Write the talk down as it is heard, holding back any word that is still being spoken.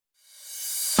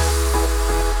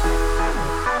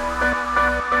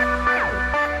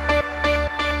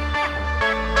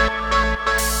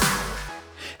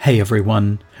Hey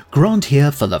everyone, Grant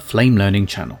here for the Flame Learning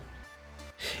channel.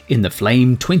 In the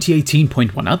Flame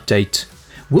 2018.1 update,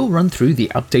 we'll run through the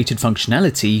updated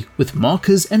functionality with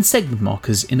markers and segment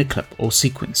markers in a clip or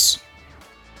sequence.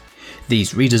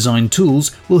 These redesigned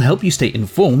tools will help you stay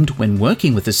informed when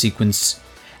working with a sequence,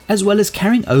 as well as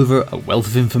carrying over a wealth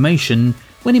of information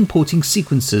when importing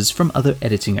sequences from other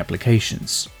editing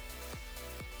applications.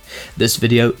 This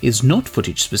video is not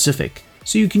footage specific,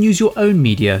 so you can use your own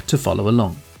media to follow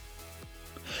along.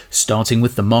 Starting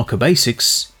with the marker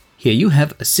basics, here you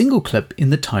have a single clip in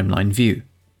the timeline view.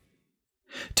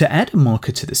 To add a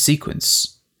marker to the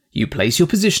sequence, you place your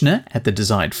positioner at the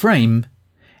desired frame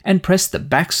and press the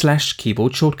 /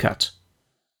 keyboard shortcut.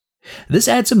 This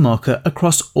adds a marker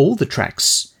across all the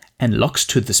tracks and locks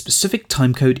to the specific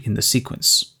timecode in the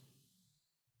sequence.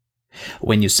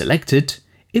 When you select it,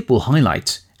 it will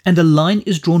highlight and a line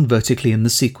is drawn vertically in the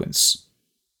sequence.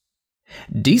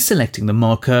 Deselecting the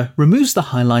marker removes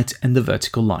the highlight and the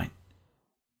vertical line.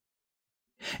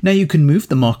 Now you can move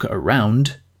the marker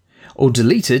around or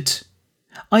delete it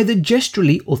either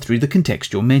gesturally or through the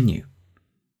contextual menu.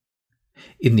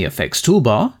 In the effects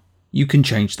toolbar, you can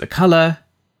change the color,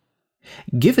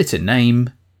 give it a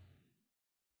name,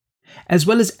 as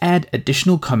well as add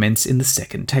additional comments in the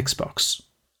second text box.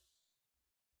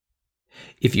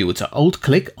 If you were to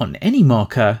alt-click on any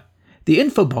marker, the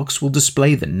info box will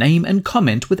display the name and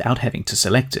comment without having to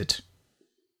select it.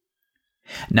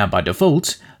 Now by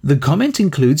default, the comment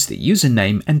includes the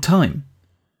username and time.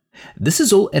 This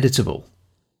is all editable.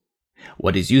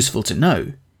 What is useful to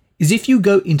know is if you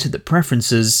go into the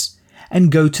Preferences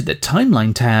and go to the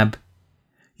Timeline tab,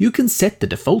 you can set the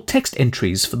default text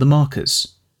entries for the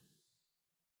markers.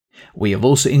 We have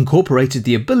also incorporated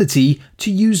the ability to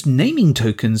use naming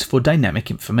tokens for dynamic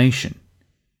information.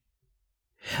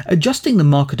 Adjusting the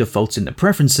marker defaults in the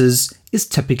preferences is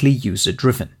typically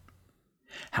user-driven.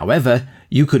 However,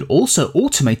 you could also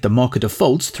automate the marker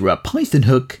defaults through a Python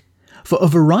hook for a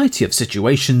variety of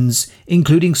situations,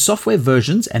 including software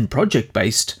versions and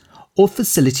project-based or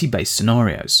facility-based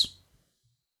scenarios.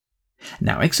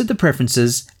 Now exit the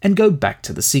preferences and go back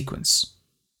to the sequence.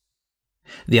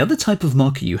 The other type of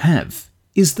marker you have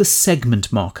is the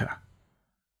segment marker.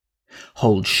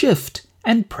 Hold Shift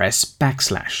and press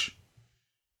 /.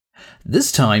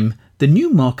 This time, the new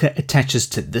marker attaches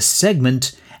to this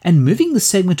segment, and moving the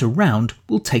segment around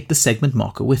will take the segment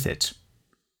marker with it.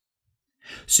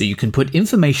 So you can put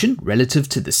information relative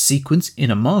to the sequence in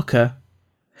a marker,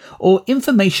 or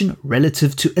information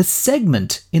relative to a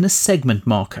segment in a segment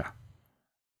marker.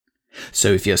 So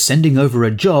if you're sending over a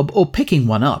job or picking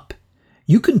one up,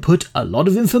 you can put a lot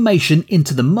of information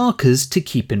into the markers to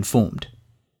keep informed.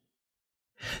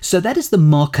 So that is the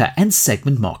marker and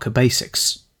segment marker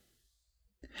basics.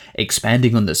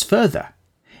 Expanding on this further,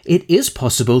 it is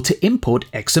possible to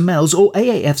import XMLs or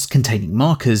AAFs containing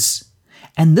markers,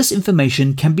 and this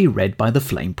information can be read by the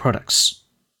Flame products.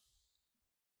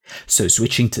 So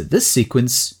switching to this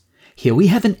sequence, here we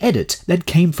have an edit that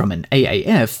came from an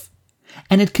AAF,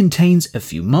 and it contains a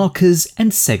few markers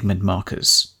and segment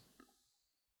markers.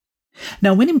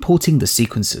 Now when importing the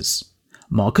sequences,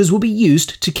 markers will be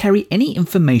used to carry any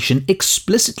information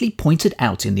explicitly pointed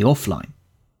out in the offline.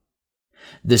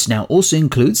 This now also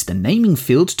includes the naming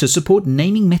field to support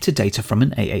naming metadata from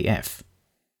an AAF.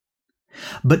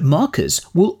 But markers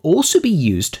will also be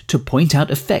used to point out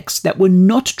effects that were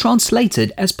not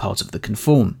translated as part of the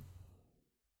conform.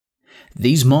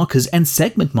 These markers and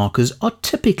segment markers are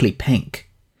typically pink,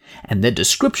 and their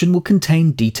description will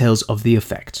contain details of the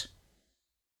effect.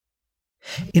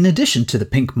 In addition to the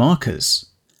pink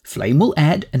markers, Flame will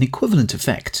add an equivalent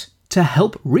effect to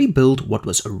help rebuild what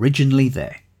was originally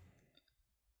there.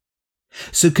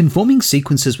 So conforming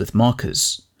sequences with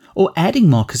markers, or adding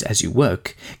markers as you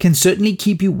work, can certainly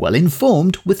keep you well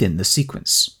informed within the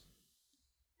sequence.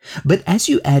 But as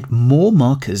you add more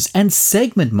markers and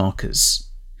segment markers,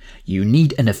 you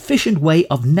need an efficient way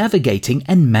of navigating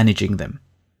and managing them.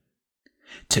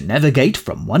 To navigate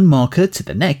from one marker to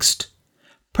the next,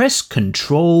 press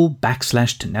Ctrl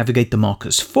 / to navigate the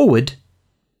markers forward,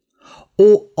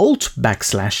 or Alt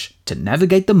 / to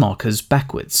navigate the markers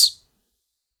backwards.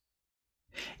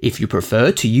 If you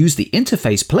prefer to use the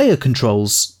interface player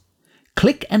controls,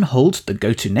 click and hold the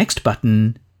Go to Next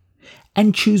button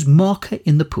and choose Marker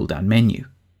in the pull-down menu.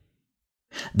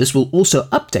 This will also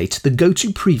update the Go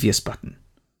to Previous button.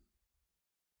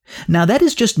 Now that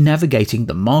is just navigating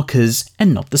the markers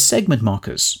and not the segment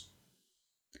markers.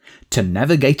 To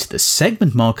navigate the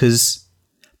segment markers,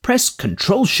 press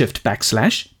Ctrl Shift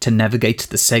 / to navigate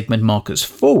the segment markers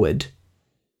forward,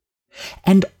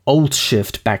 and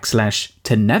Alt-Shift /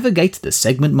 to navigate the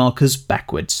segment markers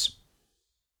backwards.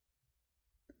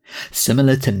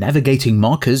 Similar to navigating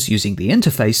markers using the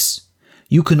interface,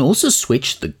 you can also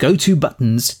switch the go-to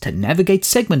buttons to navigate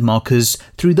segment markers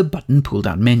through the button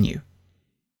pull-down menu.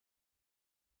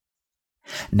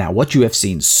 Now, what you have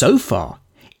seen so far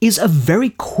is a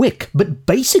very quick but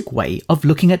basic way of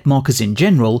looking at markers in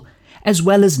general, as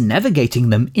well as navigating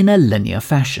them in a linear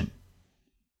fashion.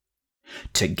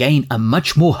 To gain a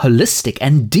much more holistic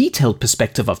and detailed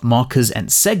perspective of markers and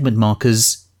segment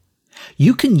markers,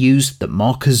 you can use the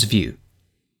Markers view.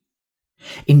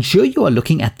 Ensure you are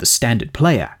looking at the standard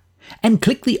player and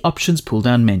click the Options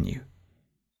pull-down menu.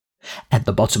 At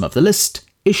the bottom of the list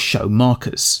is Show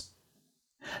Markers.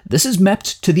 This is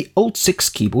mapped to the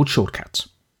Alt-6 keyboard shortcut.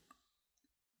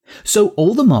 So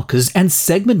all the markers and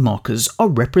segment markers are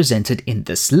represented in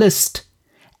this list,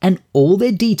 and all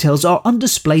their details are on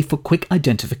display for quick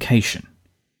identification.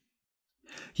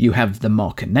 You have the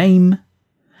marker name,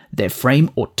 their frame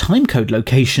or timecode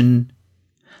location,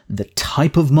 the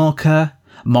type of marker,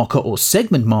 marker or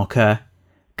segment marker,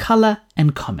 color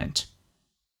and comment.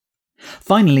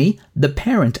 Finally, the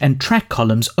parent and track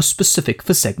columns are specific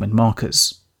for segment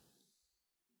markers.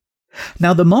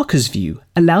 Now, the Markers view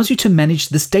allows you to manage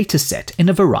this dataset in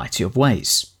a variety of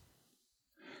ways.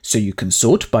 So you can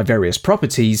sort by various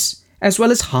properties, as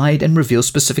well as hide and reveal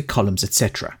specific columns,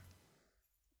 etc.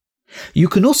 You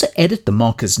can also edit the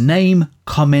marker's name,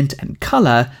 comment, and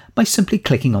color by simply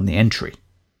clicking on the entry.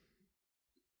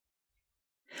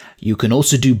 You can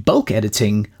also do bulk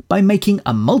editing by making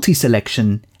a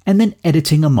multi-selection and then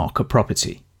editing a marker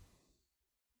property.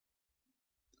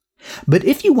 But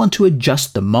if you want to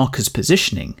adjust the marker's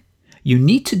positioning, you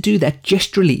need to do that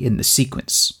gesturally in the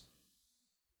sequence.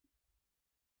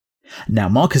 Now,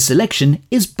 marker selection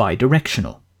is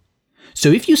bidirectional. So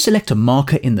if you select a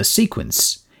marker in the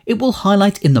sequence, it will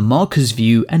highlight in the Markers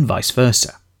view and vice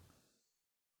versa.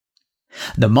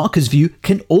 The Markers view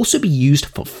can also be used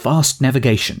for fast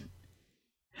navigation.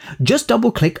 Just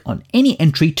double-click on any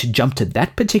entry to jump to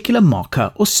that particular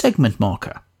marker or segment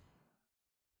marker.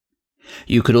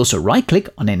 You could also right-click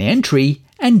on any entry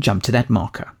and jump to that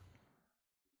marker.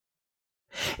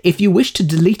 If you wish to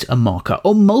delete a marker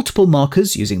or multiple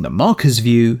markers using the Markers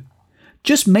view,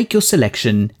 just make your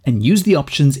selection and use the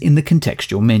options in the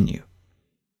contextual menu.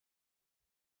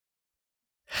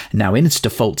 Now, in its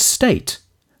default state,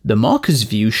 the Markers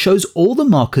view shows all the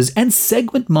markers and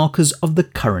segment markers of the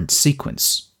current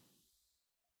sequence.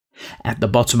 At the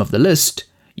bottom of the list,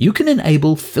 you can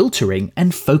enable filtering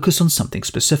and focus on something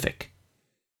specific.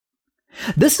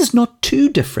 This is not too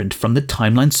different from the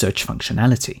timeline search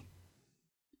functionality.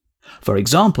 For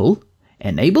example,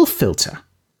 enable filter,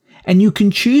 and you can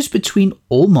choose between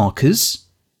all markers,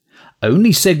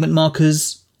 only segment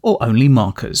markers, or only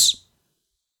markers.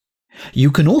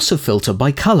 You can also filter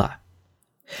by color.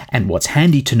 And what's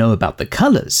handy to know about the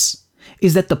colors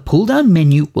is that the pull-down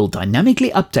menu will dynamically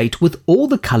update with all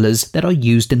the colors that are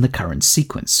used in the current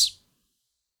sequence.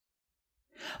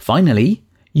 Finally,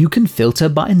 you can filter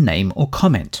by a name or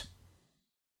comment.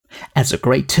 As a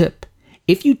great tip,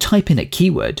 if you type in a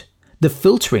keyword, the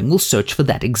filtering will search for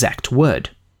that exact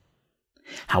word.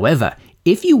 However,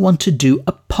 if you want to do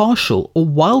a partial or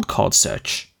wildcard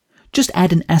search, just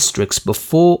add an asterisk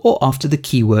before or after the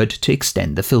keyword to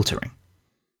extend the filtering.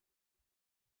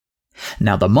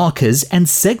 Now, the markers and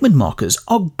segment markers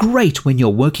are great when you're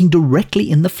working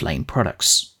directly in the Flame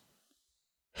products.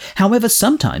 However,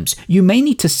 sometimes you may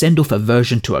need to send off a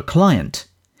version to a client,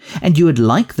 and you would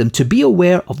like them to be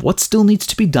aware of what still needs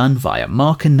to be done via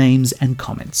marker names and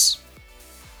comments.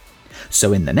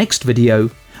 So in the next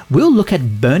video, we'll look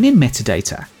at burn-in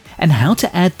metadata and how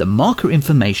to add the marker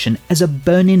information as a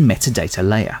burn-in metadata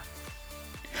layer.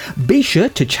 Be sure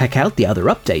to check out the other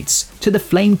updates to the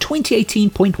Flame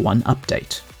 2018.1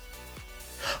 update.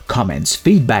 Comments,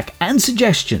 feedback, and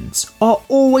suggestions are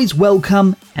always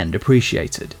welcome and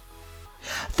appreciated.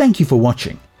 Thank you for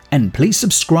watching, and please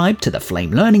subscribe to the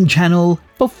Flame Learning channel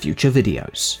for future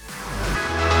videos.